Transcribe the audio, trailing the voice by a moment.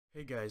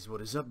Hey guys,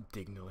 what is up?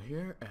 Dignal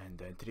here, and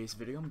in today's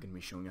video I'm going to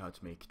be showing you how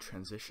to make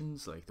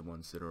transitions like the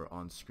ones that are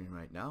on screen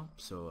right now.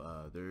 So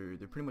they're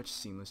pretty much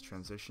seamless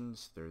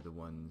transitions. They're the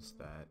ones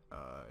that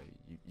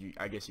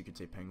I guess you could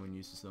say Penguin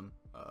uses them.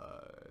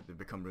 They've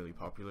become really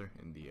popular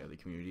in the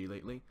community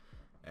lately,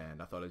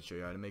 and I thought I'd show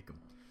you how to make them.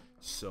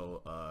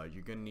 So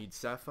you're going to need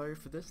Sapphire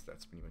for this.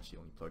 That's pretty much the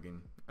only plugin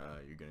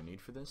you're going to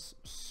need for this.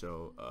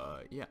 So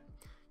yeah,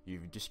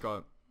 you've just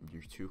got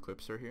your two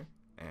clips right here.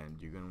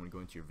 And you're going to want to go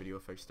into your video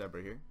effects tab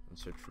right here and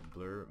search for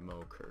blur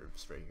mo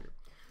curves right here.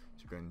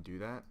 So go ahead and do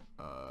that.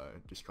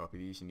 Just copy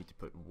these. You need to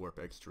put warp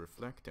X to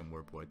reflect and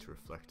warp Y to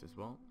reflect as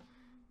well.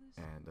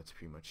 And that's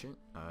pretty much it.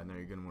 Now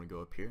you're going to want to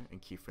go up here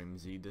and keyframe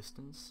Z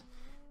distance.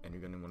 And you're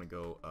going to want to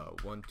go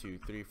 1, 2,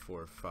 3,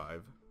 4,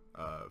 5.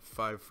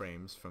 5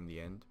 frames from the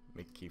end.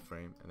 Make a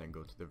keyframe and then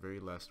go to the very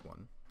last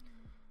one.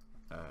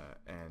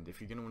 And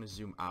if you're going to want to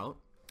zoom out,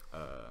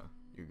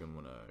 you're going to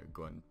want to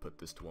go ahead and put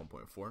this to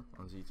 1.4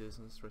 on Z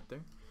distance right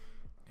there.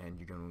 And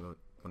you're going to want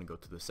to go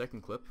to the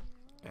second clip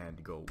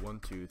and go 1,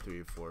 2,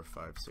 3, 4,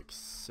 5, 6,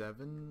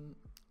 7,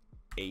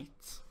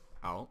 8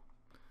 out.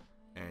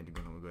 And you're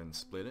going to go ahead and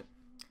split it.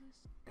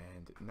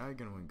 And now you're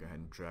going to want to go ahead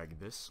and drag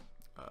this,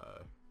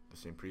 the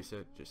same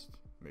preset, just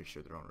make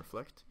sure they're on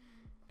reflect.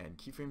 And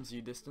keyframe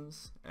Z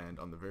distance, and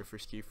on the very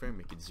first keyframe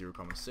make it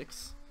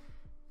 0,6.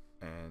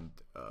 And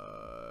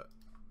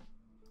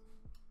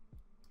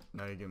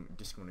now you're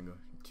just going to go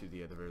to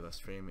the very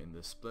last frame in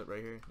the split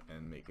right here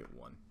and make it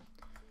 1.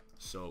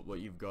 So what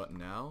you've got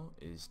now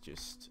is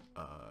just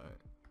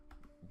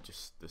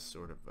this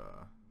sort of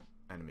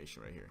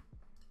animation right here.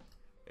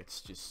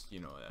 It's just,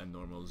 you know, a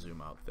normal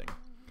zoom out thing.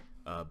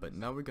 But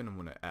now we're gonna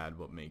want to add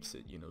what makes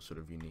it, you know, sort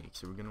of unique.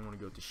 So we're gonna want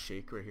to go to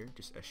shake right here,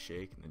 just a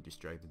shake, and then just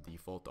drag the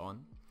default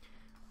on.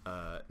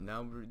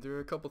 Now there are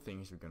a couple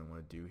things we're gonna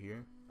want to do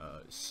here.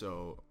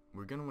 So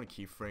we're gonna want to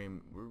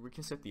keyframe. We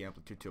can set the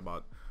amplitude to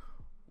about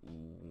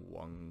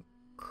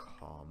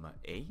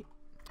 1,8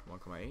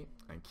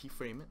 and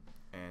keyframe it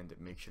and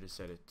make sure to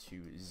set it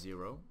to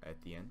 0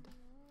 at the end,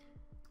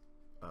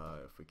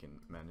 if we can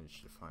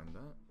manage to find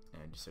that,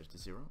 and just set it to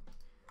 0.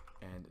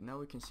 And now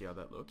we can see how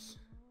that looks.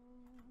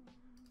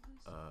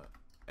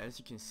 As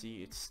you can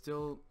see, it's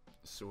still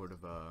sort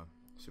of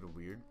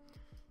weird,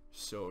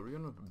 so we're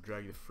gonna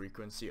drag the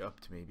frequency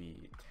up to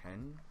maybe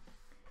 10,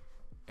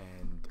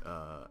 and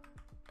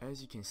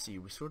as you can see,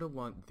 we sort of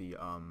want the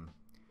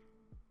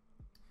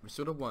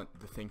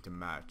thing to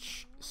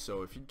match.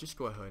 So if you just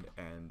go ahead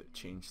and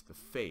change the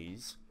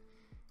phase,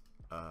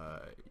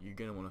 you're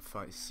gonna want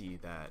to see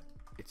that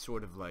it's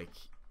sort of like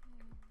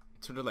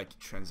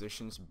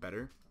transitions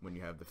better when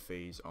you have the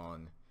phase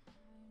on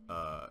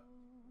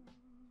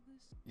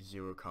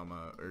 0,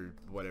 or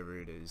whatever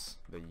it is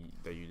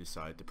that you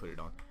decide to put it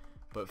on.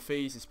 But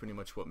phase is pretty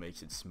much what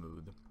makes it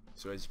smooth.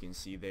 So as you can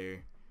see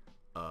there,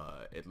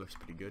 it looks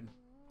pretty good.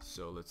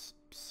 So let's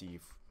see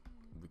if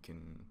we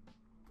can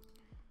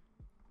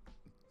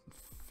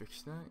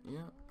fix that.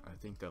 Yeah, I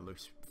think that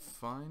looks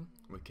fine.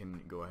 We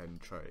can go ahead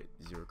and try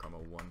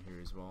 0,1 here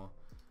as well.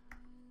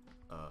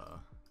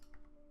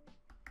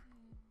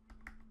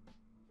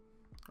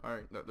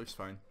 Alright, that looks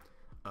fine.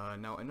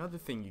 Now another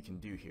thing you can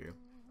do here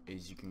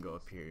is you can go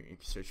up here and you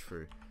can search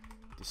for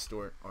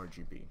Distort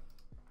Rgb.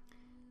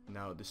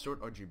 Now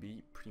Distort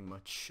Rgb pretty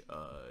much,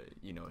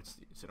 you know, it's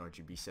an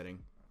RGB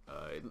setting.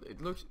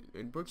 It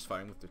works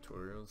fine with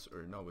tutorials,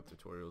 or not with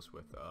tutorials,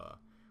 with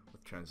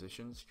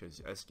transitions, because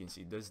as you can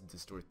see, it does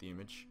distort the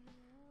image.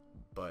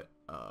 But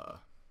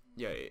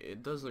yeah,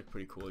 it does look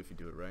pretty cool if you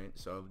do it right.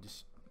 So I'll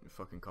just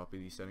fucking copy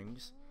these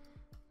settings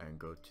and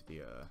go to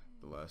the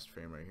last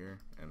frame right here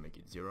and make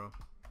it 0.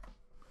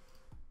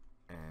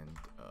 And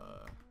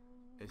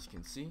as you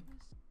can see,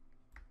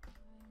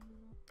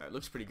 it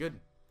looks pretty good.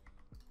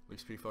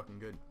 Looks pretty fucking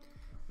good.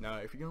 Now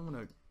if you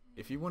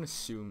want to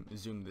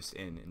zoom this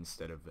in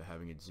instead of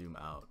having it zoom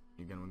out,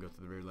 you're gonna want to go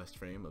to the very last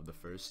frame of the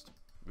first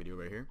video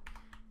right here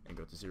and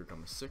go to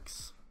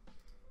 0,6.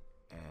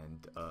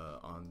 And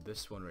on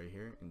this one right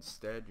here,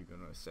 instead you're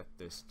gonna set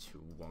this to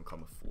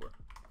 1,4.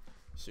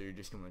 So you're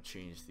just gonna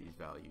change these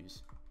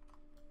values.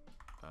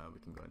 We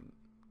can go ahead and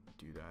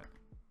do that.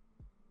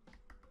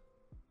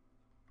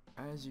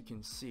 As you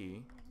can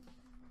see,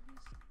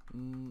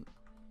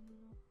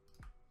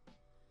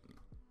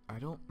 I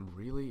don't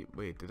really,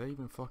 wait, did that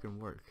even fucking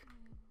work?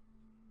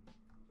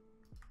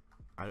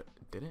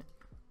 Did it?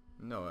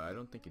 No, I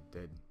don't think it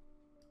did.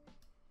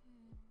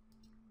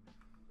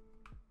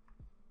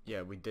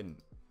 Yeah, we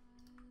didn't.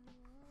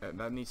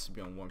 That needs to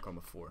be on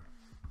 1,4.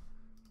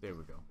 There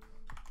we go.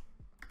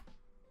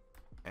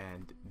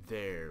 And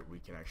there we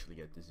can actually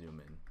get the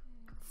zoom in.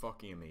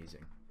 Fucking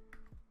amazing.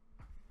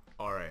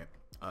 Alright.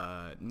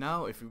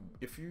 Now if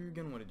you're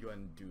gonna want to go ahead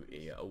and do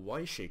a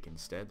Y shake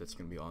instead, that's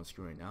gonna be on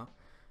screen right now.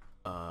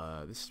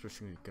 This is what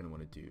you're gonna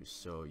want to do.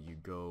 So you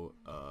go,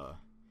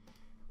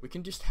 we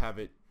can just have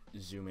it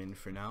zoom in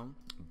for now,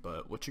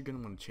 but what you're gonna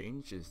want to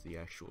change is the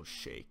actual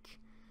shake.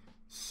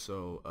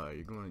 So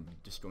you're going to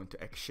just go into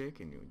X shake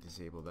and you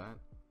disable that,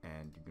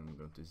 and you're going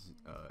to go to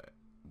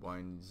Y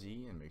and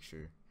Z and make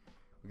sure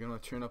We're gonna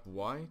turn up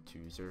Y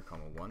to 0,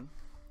 1,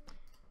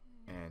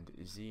 and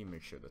Z,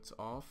 make sure that's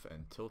off,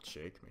 and tilt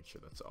shake, make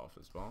sure that's off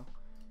as well.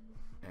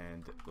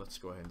 And let's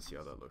go ahead and see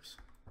how that looks.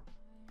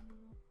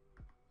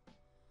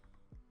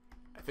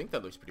 I think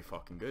that looks pretty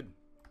fucking good.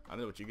 I don't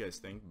know what you guys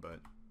think, but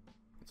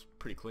it's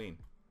pretty clean.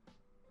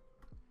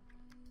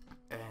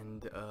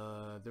 And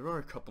there are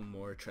a couple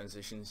more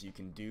transitions you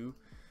can do,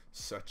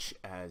 such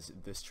as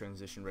this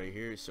transition right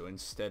here. So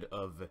instead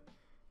of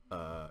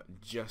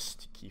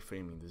just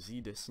keyframing the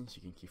Z distance,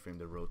 you can keyframe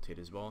the rotate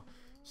as well.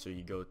 So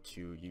you go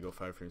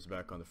 5 frames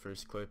back on the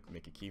first clip,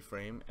 make a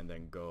keyframe, and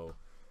then go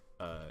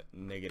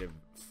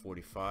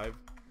 -45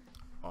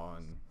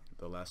 on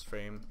the last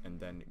frame, and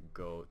then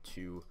go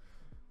to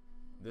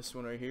this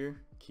one right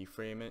here,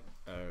 keyframe it,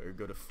 or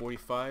go to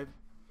 45,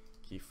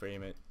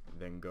 keyframe it,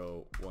 then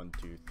go 1,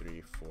 2,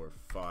 3, 4,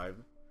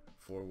 5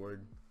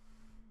 forward,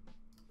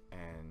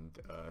 and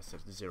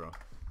set to 0.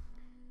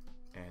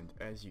 And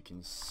as you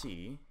can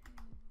see,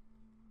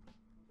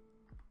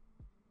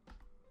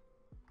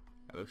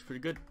 that looks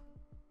pretty good.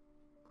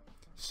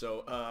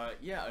 So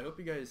yeah, I hope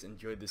you guys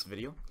enjoyed this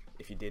video.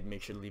 If you did,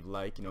 make sure to leave a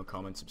like,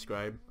 comment,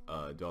 subscribe,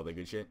 do all that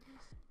good shit.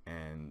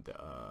 And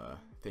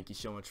thank you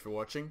so much for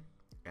watching,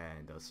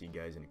 and I'll see you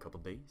guys in a couple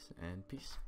days, and peace.